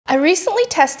I recently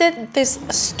tested this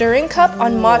stirring cup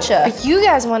on matcha. You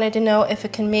guys wanted to know if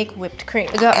it can make whipped cream.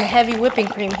 I got my heavy whipping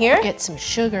cream here. Get some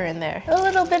sugar in there. A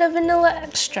little bit of vanilla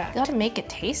extract. Gotta make it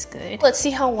taste good. Let's see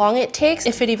how long it takes,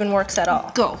 if it even works at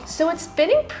all. Go. So it's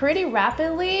spinning pretty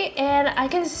rapidly and I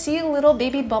can see little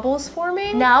baby bubbles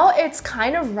forming. Now it's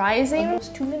kind of rising.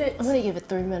 Almost 2 minutes. I'm gonna give it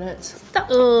 3 minutes.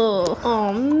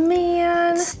 Oh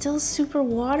man. It's still super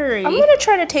watery. I'm gonna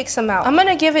try to take some out. I'm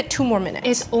gonna give it 2 more minutes.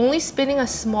 It's only spinning a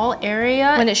small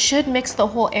area when it should mix the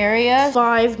whole area.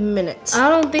 5 minutes. I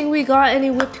don't think we got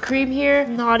any whipped cream here.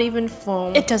 Not even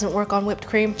foam. It doesn't work on whipped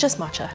cream, just matcha.